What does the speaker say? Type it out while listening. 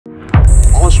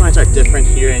all shrines are different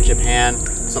here in Japan.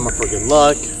 Some are for good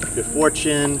luck, good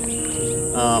fortune,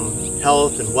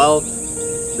 health and wealth.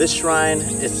 This shrine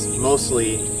is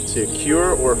mostly to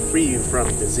cure or free you from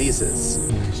diseases.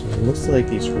 So it looks like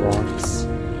these rocks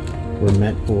were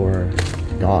meant for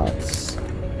gods.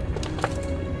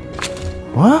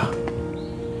 What?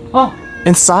 Oh,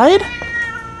 inside?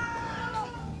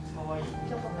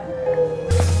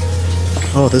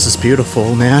 Oh, this is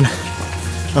beautiful, man.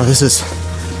 Oh, this is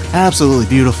absolutely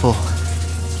beautiful.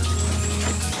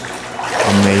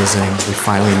 Amazing. We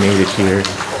finally made it here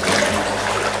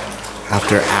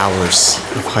after hours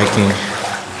of hiking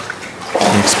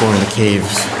and exploring the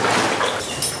caves.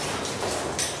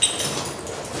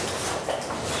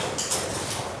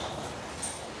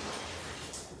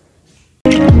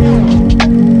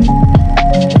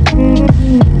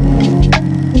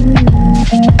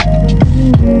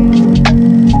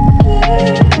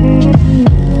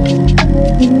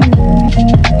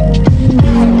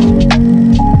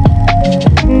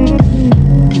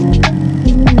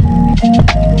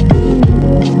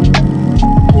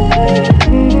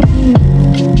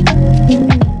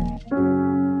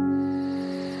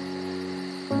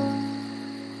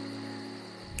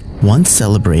 Once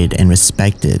celebrated and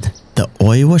respected, the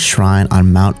Oiwa Shrine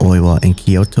on Mount Oiwa in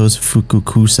Kyoto's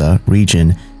Fukakusa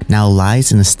region now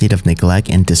lies in a state of neglect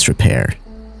and disrepair.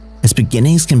 Its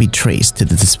beginnings can be traced to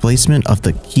the displacement of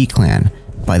the Ki clan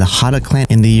by the Hata clan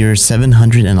in the year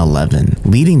 711,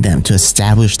 leading them to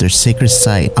establish their sacred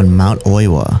site on Mount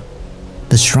Oiwa.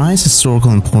 The shrine's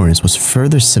historical importance was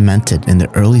further cemented in the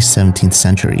early 17th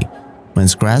century, when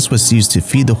its grass was used to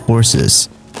feed the horses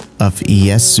of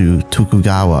Ieyasu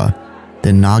Tokugawa, the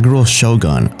inaugural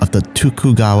shogun of the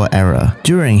Tokugawa era.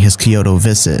 During his Kyoto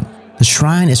visit, the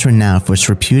shrine is renowned for its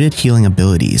reputed healing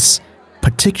abilities,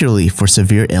 particularly for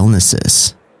severe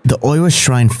illnesses. The Oiwa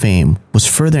Shrine fame was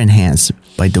further enhanced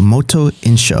by Domoto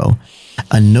Insho,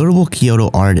 a notable Kyoto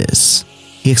artist.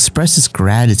 He expressed his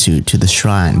gratitude to the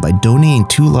shrine by donating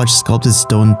 2 large sculpted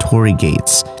stone torii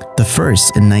gates, the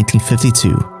first in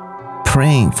 1952,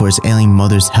 praying for his ailing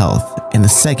mother's health, and the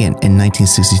second in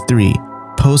 1963,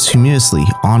 posthumously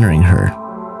honoring her.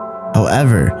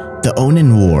 However, the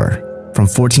Onin War from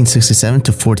 1467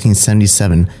 to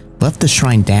 1477 left the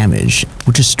shrine damaged,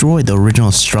 which destroyed the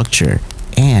original structure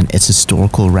and its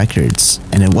historical records,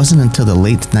 and it wasn't until the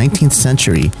late 19th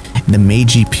century, in the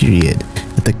Meiji period,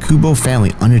 that the Kubo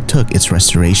family undertook its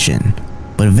restoration,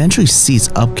 but eventually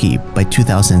ceased upkeep by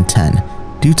 2010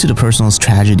 due to the personal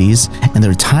tragedies and the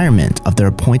retirement of their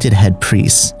appointed head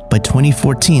priest. By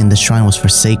 2014, the shrine was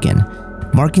forsaken,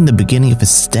 marking the beginning of a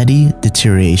steady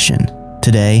deterioration.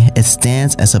 Today, it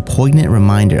stands as a poignant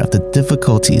reminder of the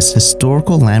difficulties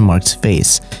historical landmarks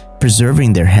face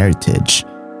preserving their heritage,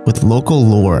 with local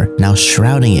lore now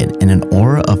shrouding it in an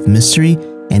aura of mystery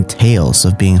and tales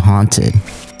of being haunted.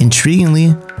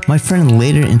 Intriguingly, my friend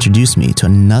later introduced me to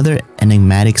another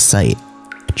enigmatic site,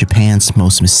 Japan's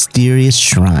most mysterious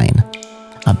shrine.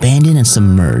 Abandoned and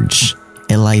submerged,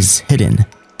 it lies hidden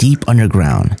deep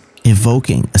underground,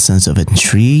 evoking a sense of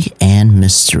intrigue and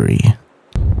mystery.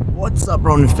 What's up,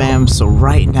 Ronin fam? So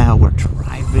right now we're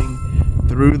driving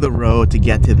through the road to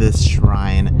get to this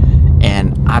shrine,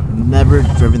 and I've never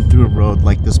driven through a road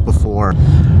like this before.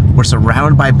 We're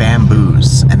surrounded by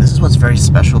bamboos, and this is what's very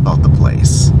special about the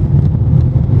place.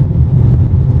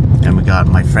 And we got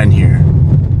my friend here,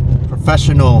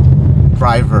 professional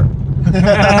driver.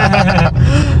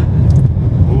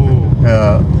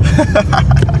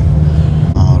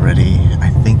 Already, I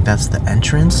think that's the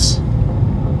entrance.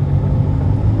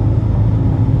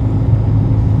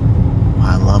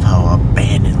 I love how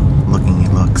abandoned looking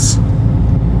it looks.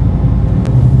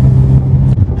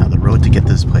 Now the road to get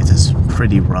to this place is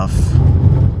pretty rough.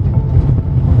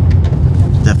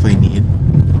 Definitely need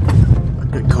a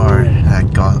good car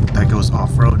that goes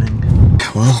off-roading.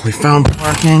 Well, we found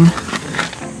parking,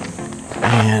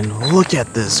 and look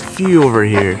at this view over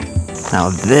here. Now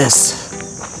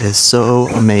this is so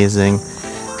amazing.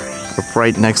 We're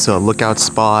right next to a lookout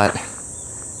spot,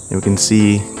 and we can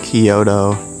see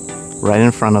Kyoto right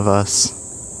in front of us.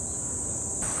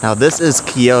 Now this is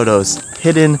Kyoto's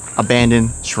hidden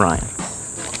abandoned shrine.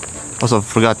 Also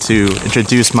forgot to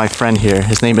introduce my friend here.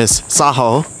 His name is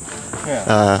Saho.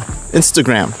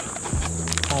 Instagram.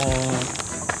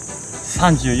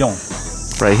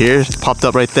 34. Right here, popped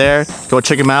up right there. Go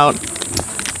check him out.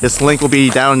 His link will be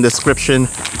down in the description.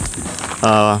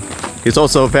 He's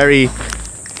also very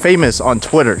famous on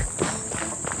Twitter.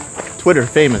 Twitter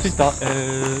famous.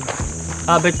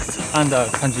 Abex under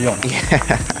 34.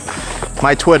 Yeah.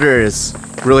 My Twitter is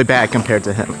really bad compared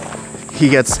to him. He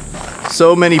gets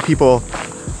so many people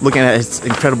looking at his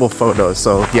incredible photos,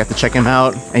 so you have to check him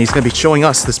out. And he's gonna be showing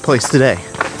us this place today.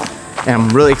 And I'm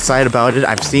really excited about it.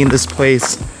 I've seen this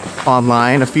place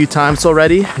online a few times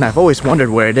already, and I've always wondered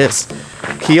where it is.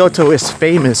 Kyoto is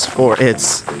famous for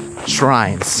its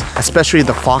shrines, especially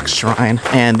the Fox Shrine.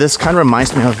 And this kind of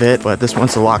reminds me of it, but this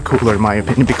one's a lot cooler in my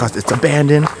opinion because it's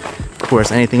abandoned. Of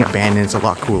course, anything abandoned is a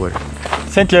lot cooler.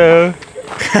 Thank you.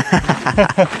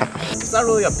 It's not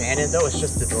really abandoned though, it's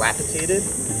just dilapidated.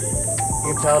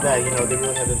 You can tell that, you know, they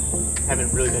really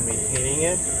haven't really been maintaining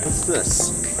it. What's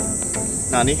this?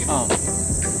 Nani?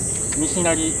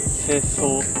 Missionary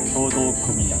Seiso Kyodo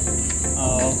Kumiya.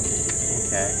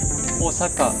 Okay.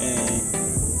 Osaka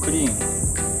clean.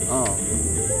 Oh.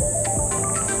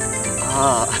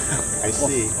 Ah, I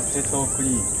see. Seiso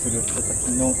clean する人た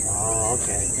ちの Oh,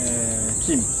 okay.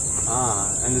 チーム。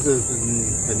Ah, and this is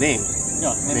the name.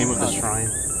 Yeah, name of the shrine.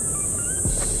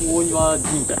 Oiwa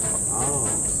Shrine. Oh,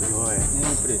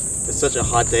 it's such a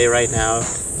hot day right now.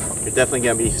 You're definitely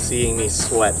gonna be seeing me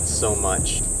sweat so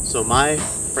much. So my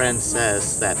friend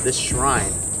says that this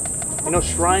shrine, you know,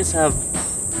 shrines have,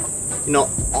 you know,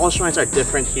 all shrines are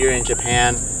different here in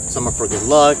Japan. Some are for good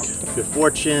luck, good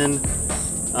fortune,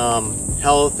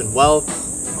 health and wealth.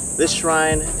 This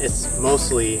shrine is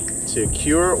mostly to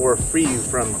cure or free you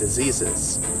from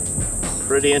diseases.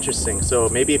 Pretty interesting. So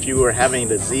maybe if you were having a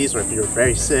disease or if you were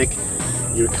very sick,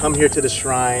 you would come here to the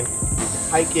shrine,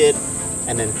 hike it,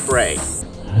 and then pray.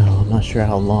 I'm not sure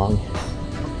how long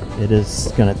it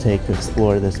is gonna take to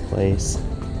explore this place.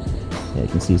 Yeah, you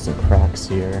can see some cracks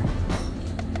here.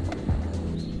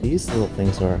 These little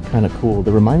things are kind of cool.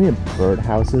 They remind me of bird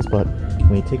houses, but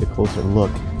when you take a closer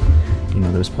look, you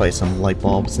know, there's probably some light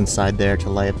bulbs inside there to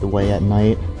light up the way at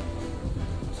night.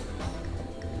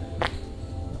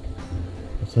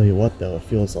 I'll tell you what though, it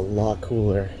feels a lot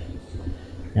cooler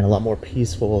and a lot more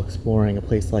peaceful exploring a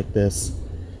place like this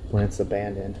when it's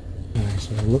abandoned. Alright,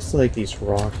 so it looks like these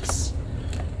rocks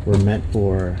were meant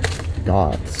for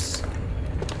gods.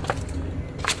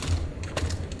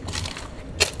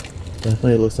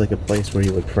 Definitely looks like a place where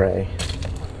you would pray.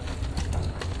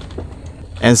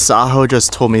 And Saho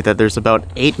just told me that there's about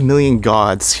 8 million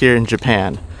gods here in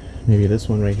Japan. Maybe this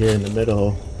one right here in the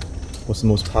middle was the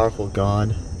most powerful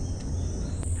god.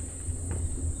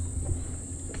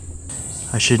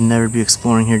 I should never be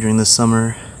exploring here during the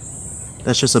summer.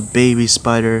 That's just a baby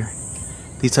spider.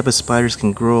 These type of spiders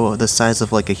can grow the size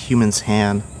of like a human's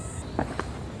hand.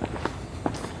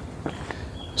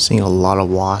 I'm seeing a lot of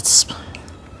wasps.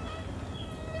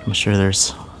 I'm sure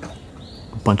there's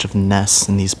a bunch of nests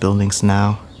in these buildings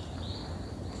now.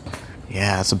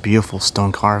 Yeah, it's a beautiful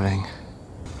stone carving.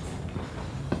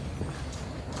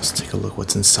 Let's take a look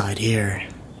what's inside here.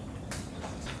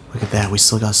 Look at that, we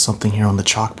still got something here on the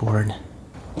chalkboard.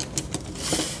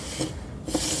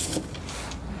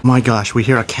 Oh my gosh, we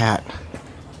hear a cat.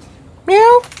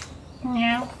 Meow.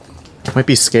 Meow. Might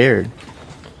be scared.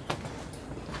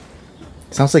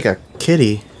 Sounds like a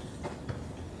kitty.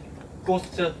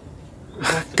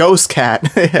 Ghost cat.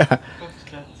 Yeah.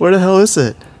 Where the hell is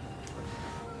it?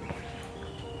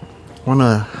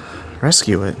 Wanna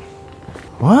rescue it.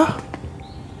 What?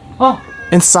 Oh.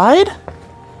 Inside?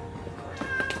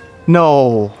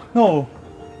 No. No.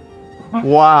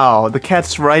 Wow, the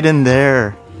cat's right in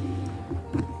there.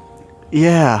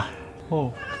 Yeah.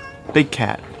 Oh. Big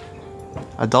cat.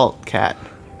 Adult cat.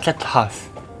 Cat house.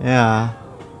 Yeah.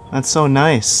 That's so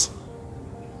nice.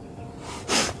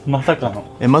 まさかの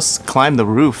It must climb the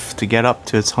roof to get up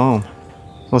to its home.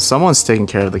 Well, someone's taking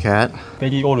care of the cat.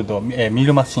 Very old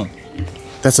mill machine.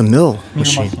 That's a mill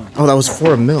machine. machine. Oh, that was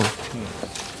for a mill.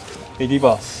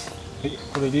 Reverse.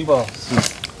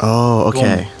 Reverse. Oh,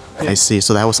 okay. I see.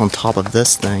 So that was on top of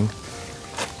this thing.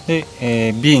 で、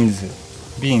beans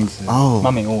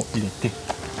豆を入れて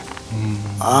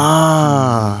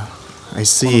Ah, I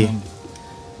see.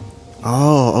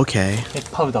 Oh, okay. で、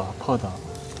パウダーがこう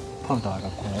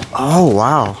Oh,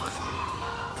 wow.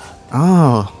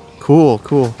 Oh, cool,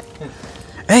 cool.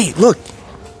 Hey, look!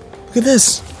 Look at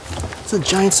this! It's a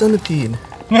giant centipede.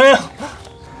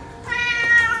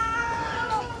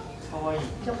 かわいい。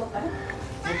僕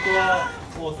は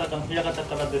大阪の枚方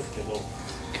からですけど、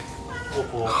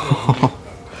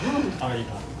アメリ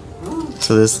カ。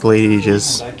 So this lady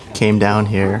just came down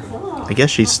here. I guess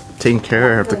she's taking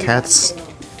care of the cats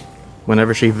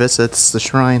whenever she visits the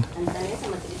shrine.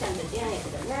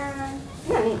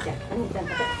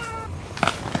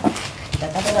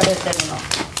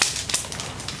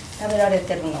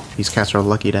 These cats are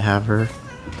lucky to have her.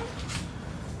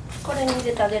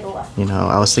 You know,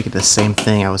 I was thinking the same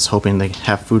thing. I was hoping they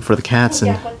have food for the cats,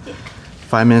 and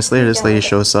 5 minutes later this lady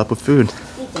shows up with food.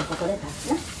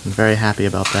 I'm very happy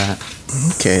about that.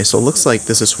 Okay, so it looks like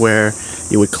this is where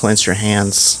you would cleanse your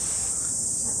hands.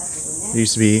 There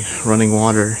used to be running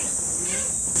water.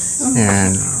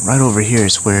 And right over here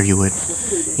is where you would,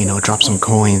 you know, drop some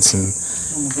coins and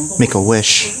make a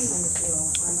wish.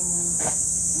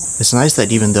 It's nice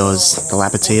that even though it's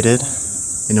dilapidated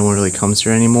and no one really comes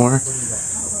here anymore,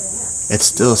 it's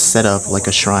still set up like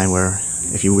a shrine where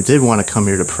if you did want to come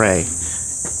here to pray,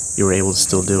 you were able to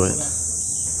still do it.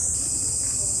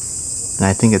 And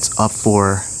I think it's up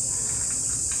for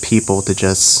people to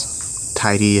just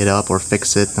tidy it up or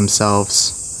fix it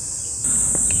themselves.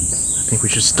 I think we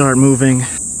should start moving.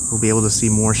 We'll be able to see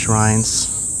more shrines.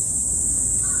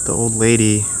 The old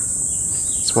lady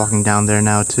is walking down there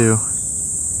now too.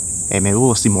 Hey, maybe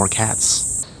we'll see more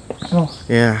cats. Oh.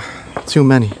 Yeah, too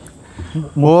many.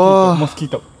 Whoa!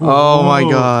 Mosquito. Oh my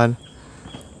god.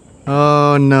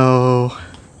 Oh no.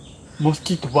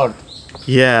 Mosquito world.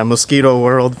 Yeah, mosquito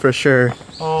world for sure.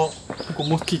 Oh,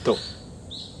 mosquito.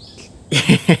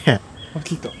 Yeah.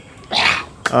 Mosquito.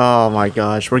 Oh my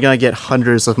gosh, we're gonna get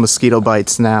hundreds of mosquito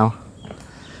bites now.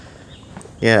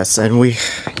 Yes, and we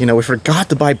forgot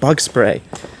to buy bug spray.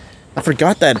 I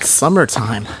forgot that it's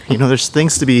summertime. You know, there's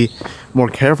things to be more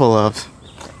careful of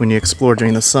when you explore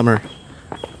during the summer.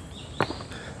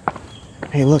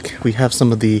 Hey look, we have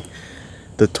some of the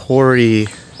torii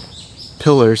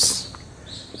pillars.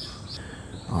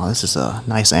 Oh, this is a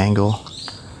nice angle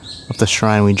of the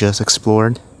shrine we just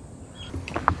explored.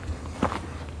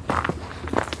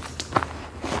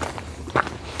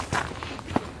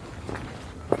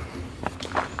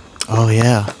 Oh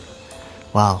yeah.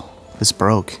 Wow, this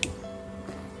broke.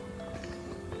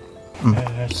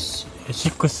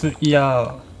 6 year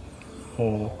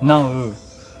now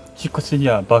 6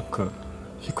 year back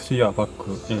 6 year back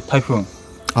typhoon.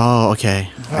 Oh, okay.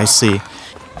 I see.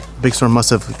 Big storm must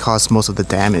have caused most of the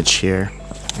damage here.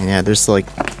 And yeah, there's like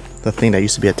the thing that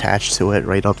used to be attached to it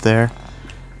right up there.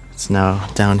 It's now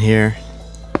down here.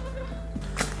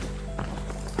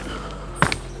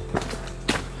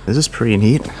 This is pretty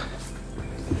neat.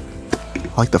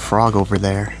 I like the frog over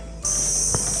there.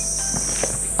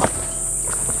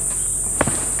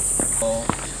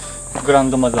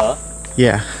 Grandmother.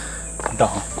 Yeah.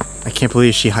 Down. I can't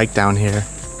believe she hiked down here.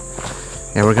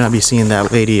 Yeah, we're gonna be seeing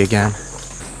that lady again.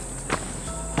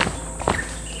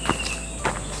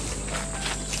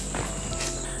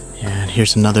 And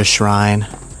here's another shrine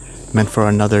meant for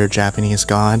another Japanese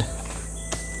god.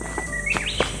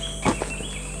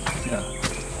 Yeah.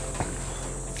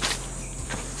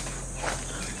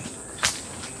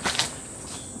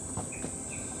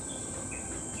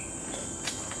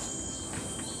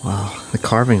 Wow, the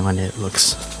carving on it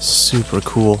looks super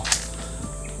cool.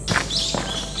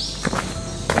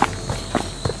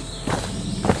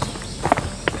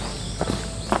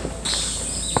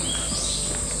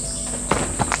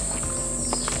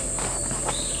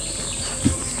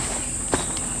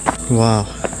 Wow,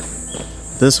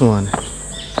 this one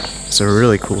is a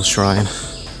really cool shrine.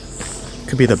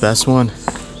 Could be the best one.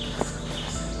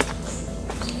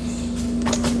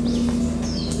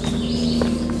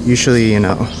 Usually, you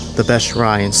know, the best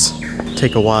shrines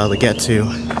take a while to get to.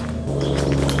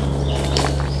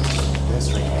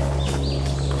 This right here.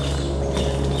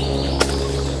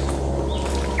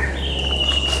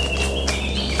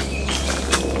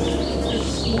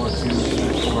 There's more too.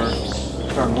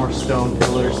 There are more stone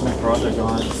pillars meant for other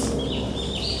gods.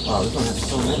 Wow, this one has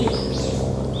so many.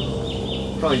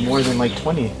 Probably more than like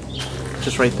 20.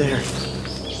 Just right there.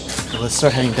 So let's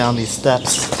start heading down these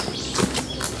steps.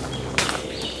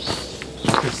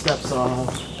 Knock your steps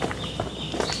off.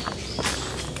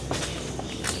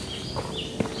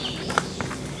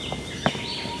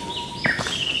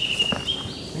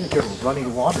 I'm gonna get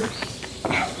running water.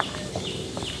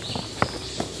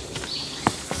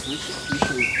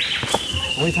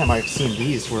 The only time I've seen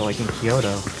these were like in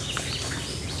Kyoto.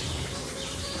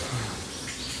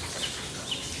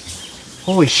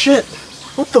 Holy shit!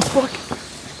 What the fuck?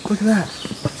 Look at that.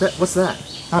 What's that?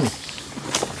 Honey.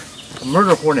 A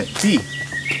murder hornet. B.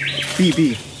 B,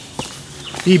 B.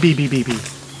 B, B, B, B, B.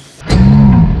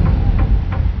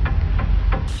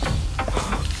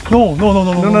 No, no, no,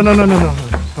 no, no, No, no, no, no, no, no.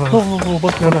 no, no,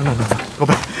 back. No, no, no, no. Go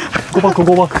back. Go back, go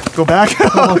back. Go back? Go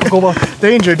back, go back.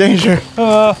 Danger, danger.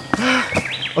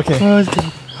 Okay.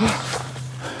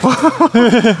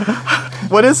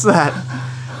 What is that?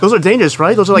 Those are dangerous,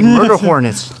 right? Those are like murder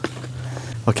hornets.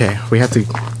 Okay, we have to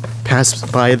pass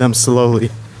by them slowly.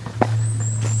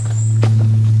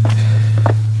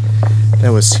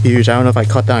 That was huge. I don't know if I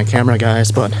caught that on camera,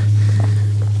 guys, but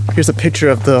here's a picture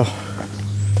of the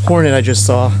hornet I just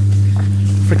saw.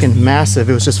 Freaking massive.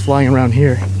 It was just flying around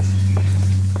here.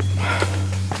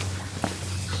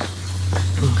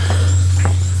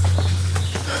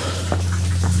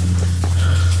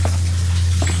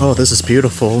 Oh, this is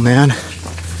beautiful, man.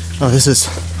 Oh, this is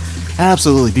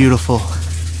absolutely beautiful.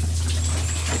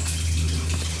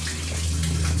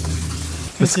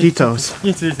 Mosquitoes.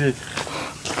 Yes, yes, yes.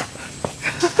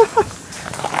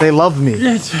 They love me.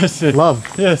 Yes, yes, yes. Love.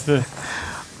 Yes, yes.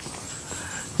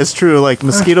 It's true, like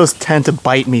mosquitoes tend to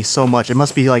bite me so much. It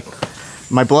must be like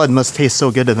my blood must taste so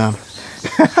good to them.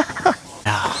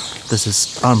 Yeah, this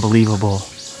is unbelievable.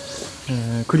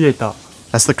 Creator.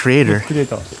 That's the creator.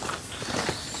 Creator.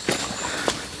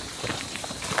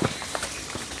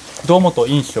 Domoto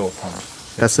Insho san.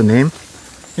 That's the name?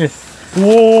 Yes.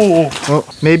 Whoa. Well,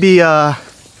 maybe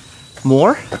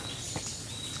more?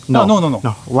 No, no, no, no.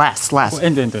 No, last.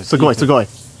 End. Sugoi.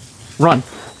 Run.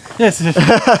 Yes,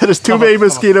 yes. There's too many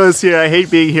mosquitoes here. I hate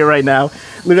being here right now.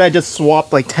 Literally, I just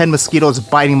swapped like 10 mosquitoes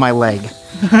biting my leg.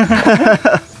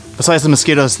 Besides the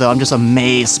mosquitoes though, I'm just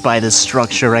amazed by this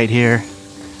structure right here.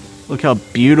 Look how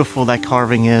beautiful that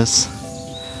carving is.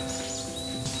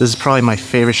 This is probably my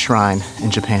favorite shrine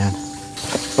in Japan.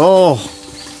 Oh,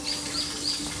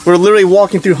 we're literally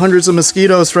walking through hundreds of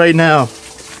mosquitoes right now.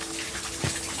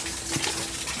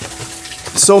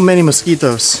 So many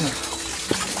mosquitoes.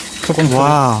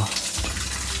 Wow.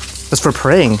 That's for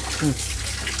praying.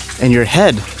 And your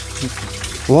head.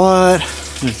 What?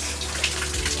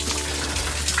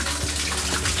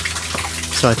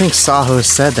 So I think Saho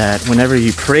said that whenever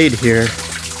you prayed here,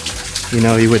 you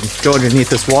know, you would go underneath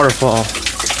this waterfall,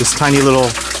 this tiny little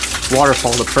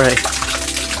waterfall to pray.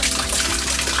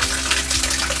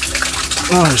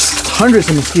 Oh, there's hundreds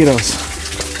of mosquitoes.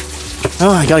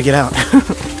 Oh, I gotta get out.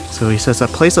 So he says a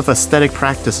place of aesthetic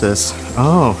practices.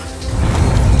 Oh,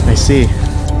 I see.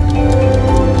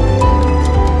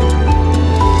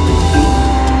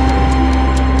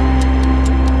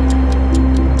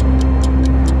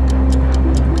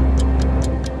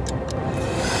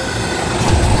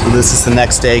 This is the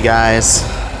next day, guys,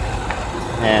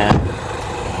 and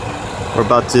we're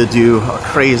about to do a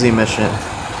crazy mission.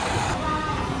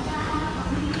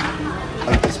 I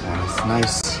like this one.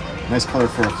 It's nice color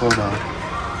for a photo.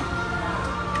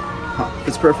 Huh,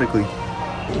 fits perfectly.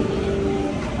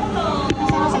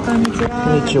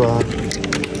 Konnichiwa.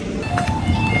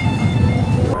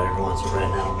 Alright, everyone, so right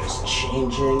now I'm just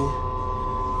changing.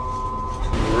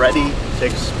 Ready to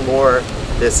explore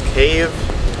this cave.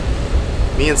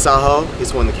 Me and Saho,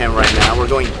 he's holding the camera right now. We're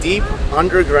going deep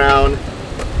underground.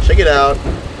 Check it out.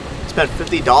 Spent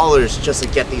 $50 just to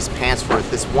get these pants for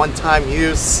this one-time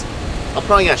use. I'm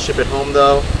probably gonna ship it home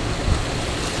though.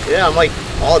 Yeah, I'm like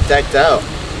all decked out.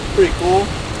 Pretty cool.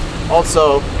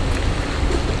 Also,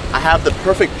 I have the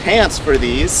perfect pants for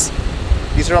these.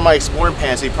 These are my exploring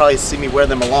pants. You probably see me wear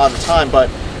them a lot of the time, but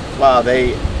wow,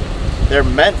 they're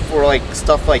meant for like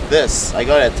stuff like this. I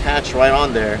got it attached right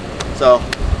on there. So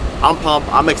I'm pumped,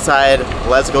 I'm excited.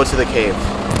 Let's go to the cave.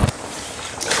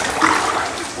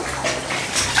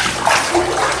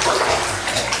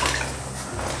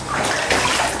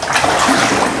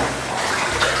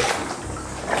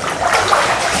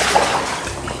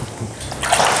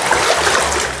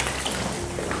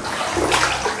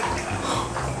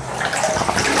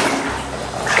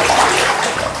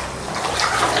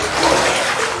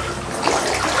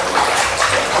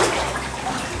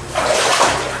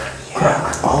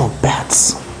 Oh,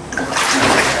 bats.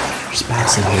 There's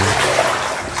bats in here.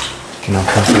 You know,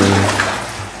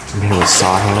 I'm here with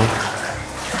Saho.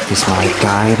 He's my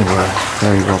guide, and we're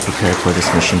very well prepared for this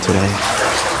mission today.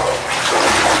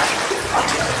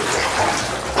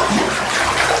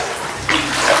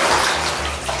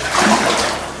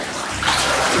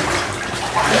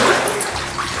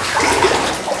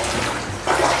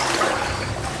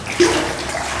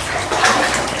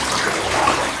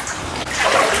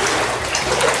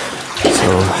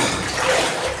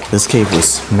 This cave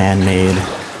was man-made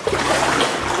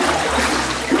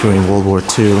during World War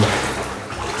II.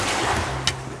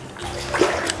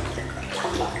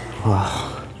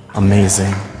 Wow,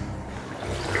 amazing.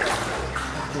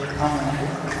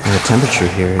 And the temperature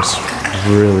here is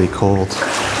really cold,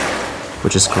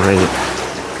 which is great.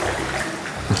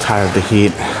 I'm tired of the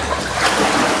heat.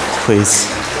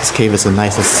 This cave is a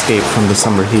nice escape from the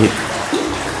summer heat.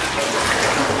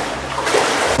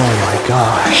 Oh my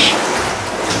gosh.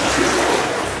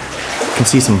 You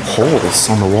can see some holes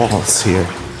on the walls here.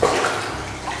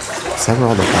 Is that where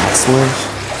all the bats live?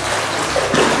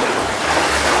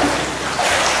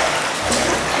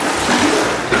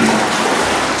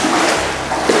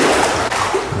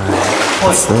 Alright,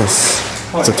 what's this?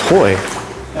 It's a toy.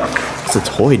 What's a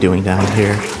toy doing down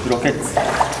here? Rockets.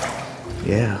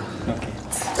 Yeah.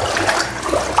 Rockets.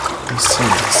 Let's see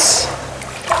this.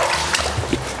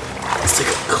 Let's take a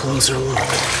closer look.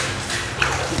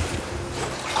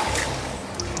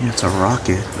 Yeah, it's a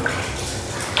rocket.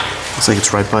 Looks like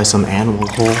it's right by some animal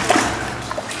hole.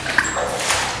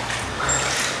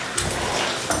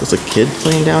 Was a kid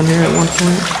playing down here at one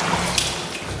point?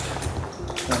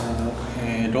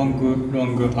 Long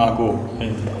ago.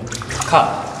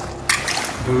 Car.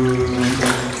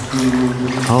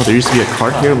 Oh, there used to be a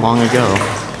cart here long ago.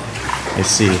 I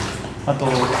see. あと、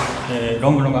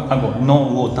long ago, no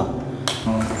water.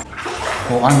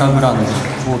 Underground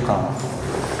water.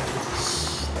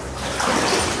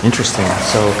 Interesting.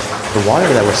 So the water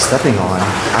that we're stepping on,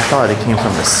 I thought it came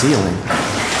from the ceiling.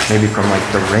 Maybe from like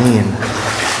the rain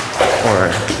or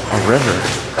a river.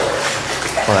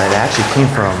 But it actually came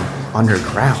from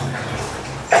underground.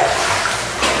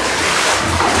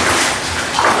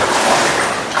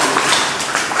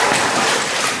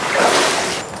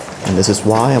 And this is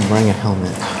why I'm wearing a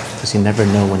helmet, because you never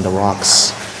know when the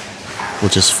rocks will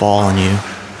just fall on you.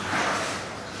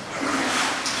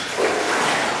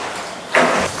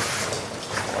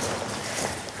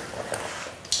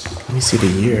 Let me see the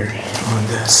year on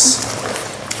this.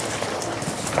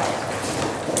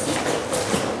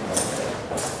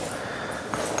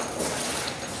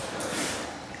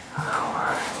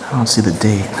 I don't see the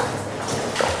date.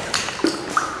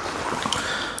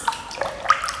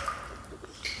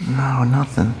 No,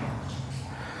 nothing.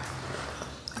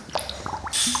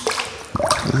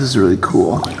 This is really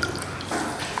cool.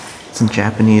 It's in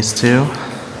Japanese too.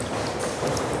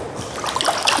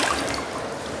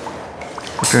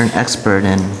 If you're an expert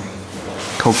in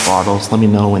Coke bottles, let me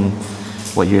know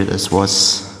what year this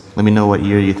was. Let me know what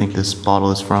year you think this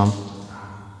bottle is from.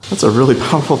 That's a really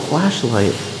powerful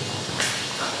flashlight.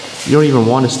 You don't even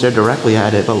want to stare directly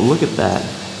at it, but look at that.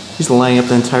 He's lighting up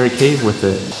the entire cave with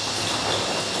it.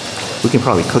 We can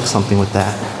probably cook something with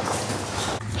that.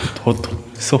 Hot.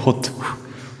 So hot.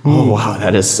 Oh wow,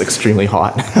 that is extremely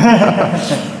hot.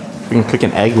 We can cook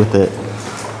an egg with it.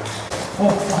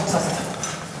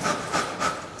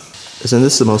 Isn't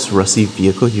this the most rusty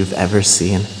vehicle you've ever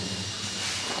seen?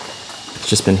 It's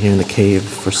just been here in the cave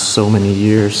for so many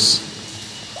years.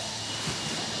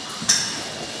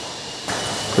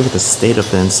 Look at the state of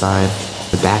the inside.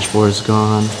 The dashboard is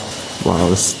gone. Wow,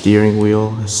 the steering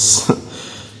wheel is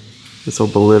it's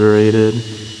obliterated.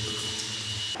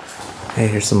 Hey,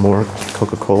 here's some more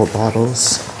Coca-Cola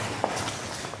bottles.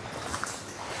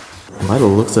 By the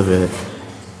looks of it,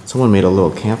 someone made a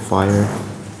little campfire.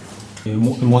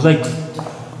 Mosaic.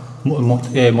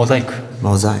 Mosaic.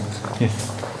 Mosaic. Yes.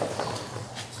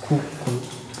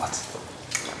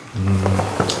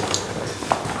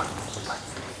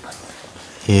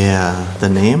 Yeah, the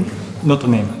name? Not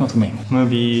name.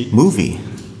 Movie.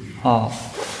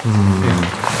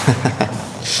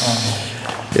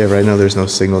 Yeah, right now there's no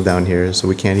signal down here, so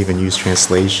we can't even use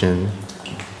translation.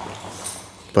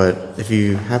 But if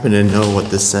you happen to know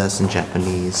what this says in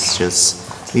Japanese,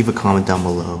 just leave a comment down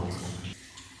below.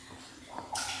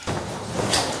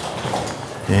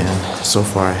 And so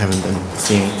far I haven't been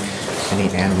seeing any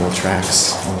animal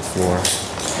tracks on the floor.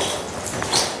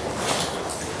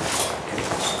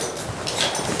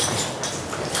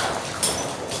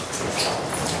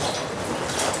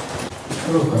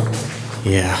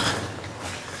 Yeah.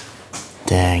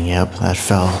 Dang, yep, that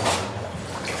fell.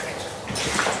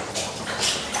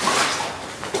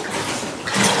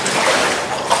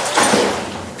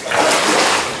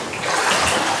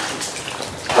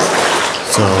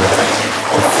 So,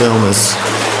 the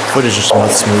footage is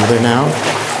much smoother now.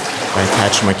 I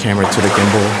attached my camera to the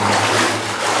gimbal.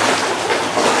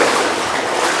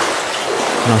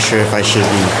 I'm not sure if I should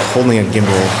be holding a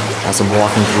gimbal as I'm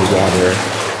walking through water.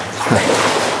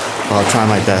 I'll try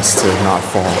my best to not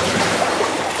fall.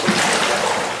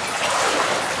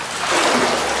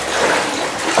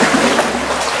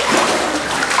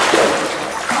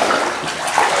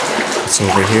 It's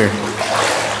over here.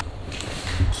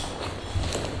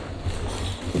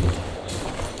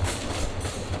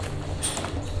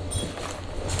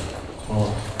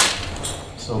 Oh.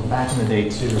 So back in the day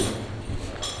too,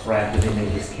 right after they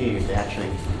made this cave, they actually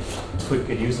put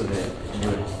good use of it, and they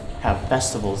would have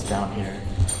festivals down here.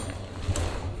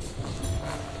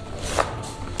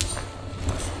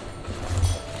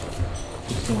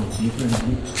 Just going deeper and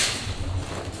deeper.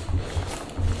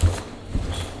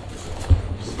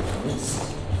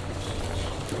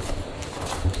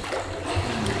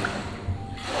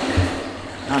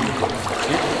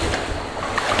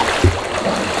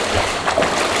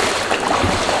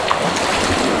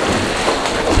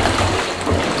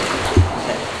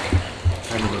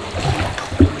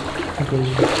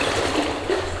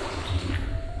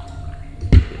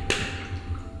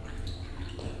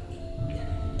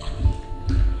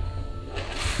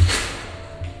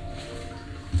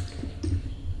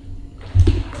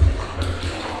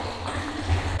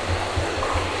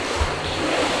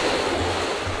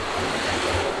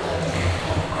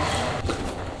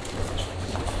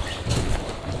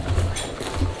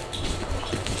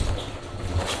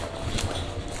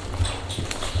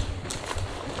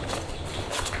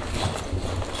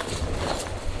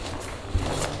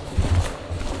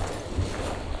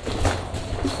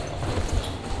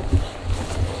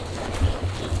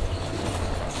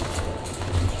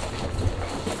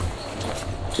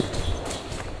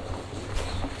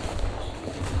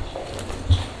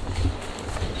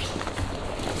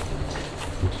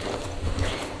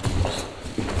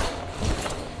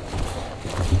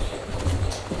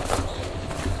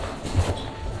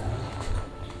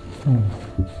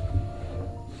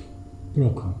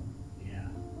 Broken. Yeah.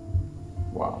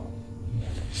 Wow.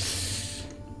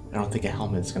 I don't think a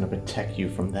helmet's gonna protect you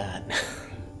from that.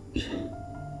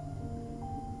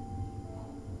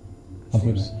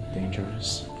 Seems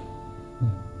dangerous.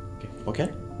 Okay.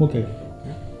 Okay.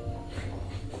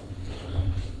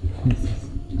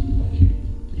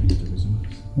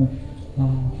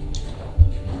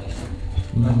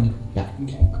 Back.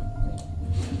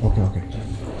 Okay.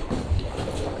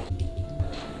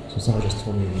 So Saho just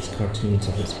told me these cartoons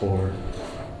of this board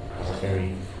are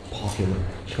very popular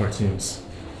cartoons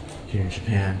here in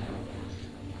Japan.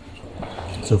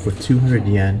 So for 200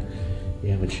 yen, you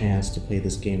have a chance to play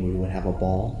this game where you would have a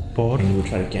ball and you would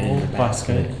try to get it in the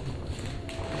basket.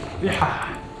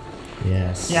 Yeah.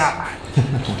 Yes. Yeah.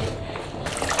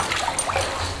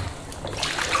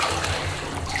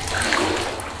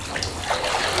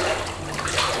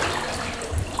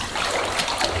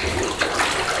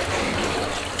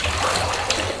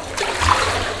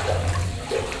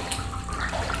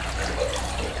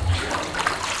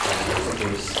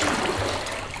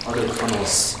 Other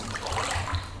tunnels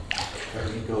that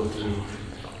we go through.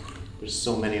 There's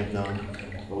so many of them,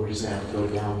 but we're just gonna have to go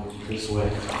down this way.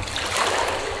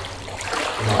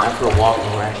 You know, after a walk,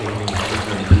 we're actually getting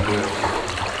deeper and deeper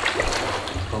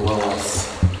below us.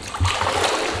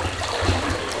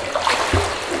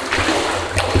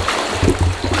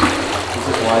 This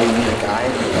is why you need a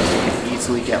guide, because you can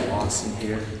easily get lost in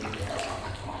here.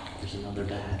 There's another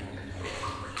bag.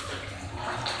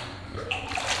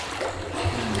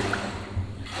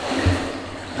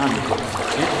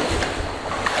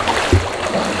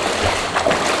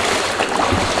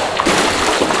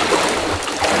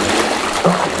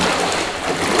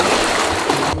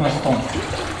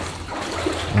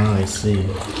 Oh, I see.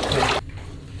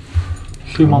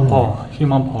 Human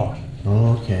power.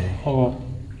 Okay. Oh,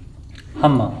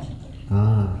 hammer.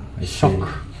 Ah, I see. Shock.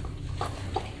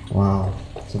 Wow.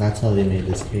 So that's how they made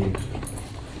this cave.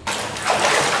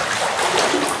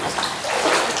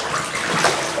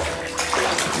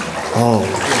 Oh,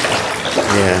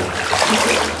 yeah.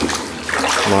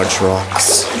 Large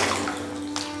rocks.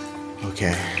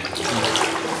 Okay.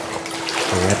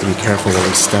 We have to be careful what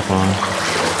we step on.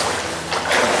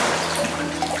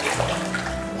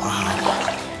 Wow.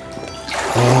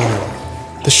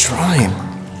 Oh, the shrine.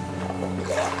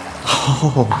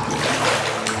 Oh.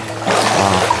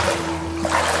 Wow.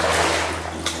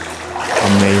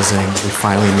 Amazing. We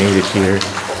finally made it here.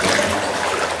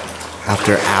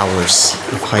 After hours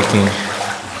of hiking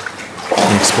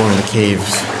and exploring the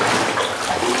caves,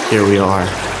 here we are.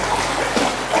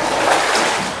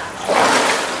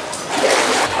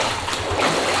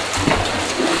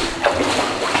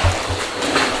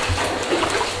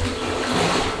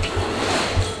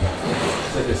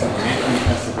 It's like there's some random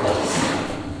festivals.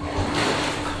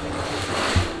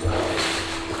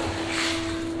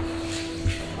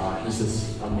 This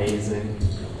is amazing.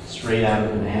 Straight out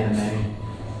of an anime.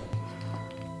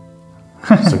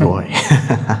 Sugoi.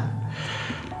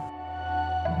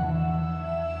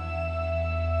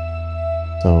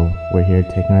 So we're here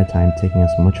taking our time, taking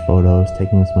as much photos,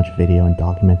 taking as much video, and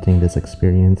documenting this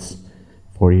experience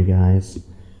for you guys.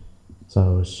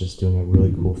 So it's just doing a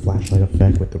really cool flashlight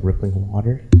effect with the rippling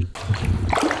water.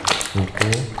 Really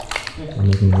cool. I'm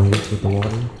making waves with the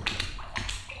water.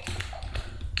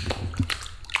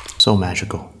 So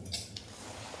magical.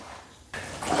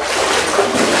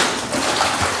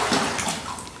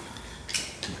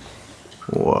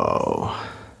 Whoa.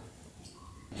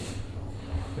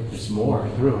 There's more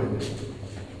through it.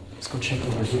 Let's go check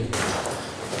over here.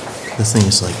 This thing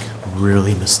is like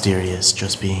really mysterious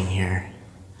just being here.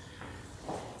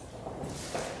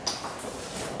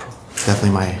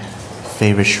 Definitely my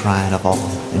favorite shrine of all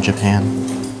in Japan.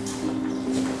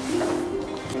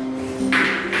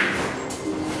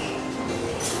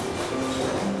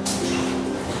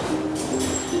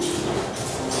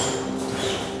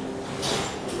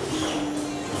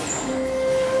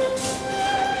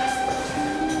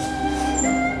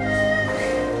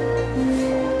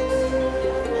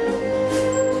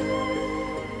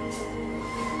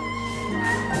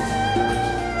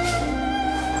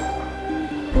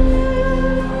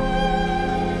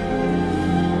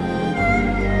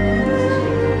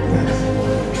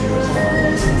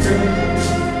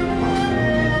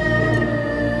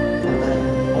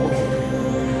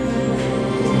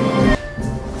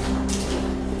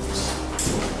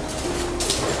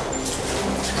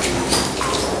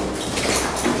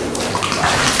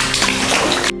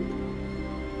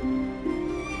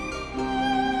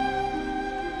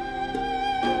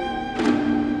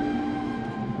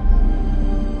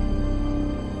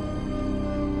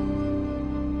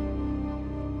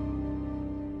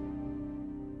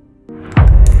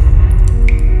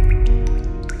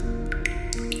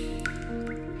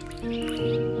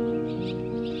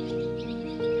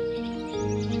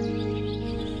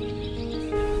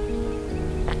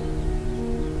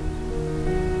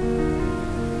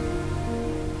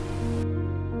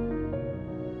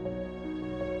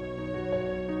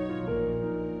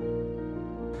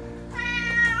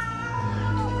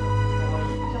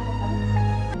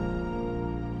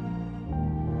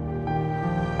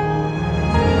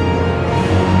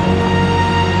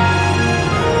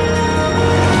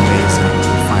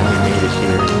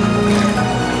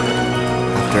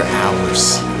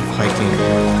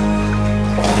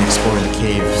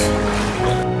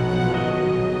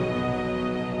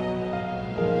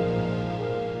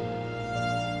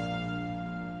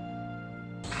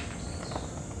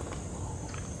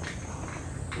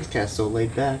 cat's so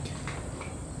laid back.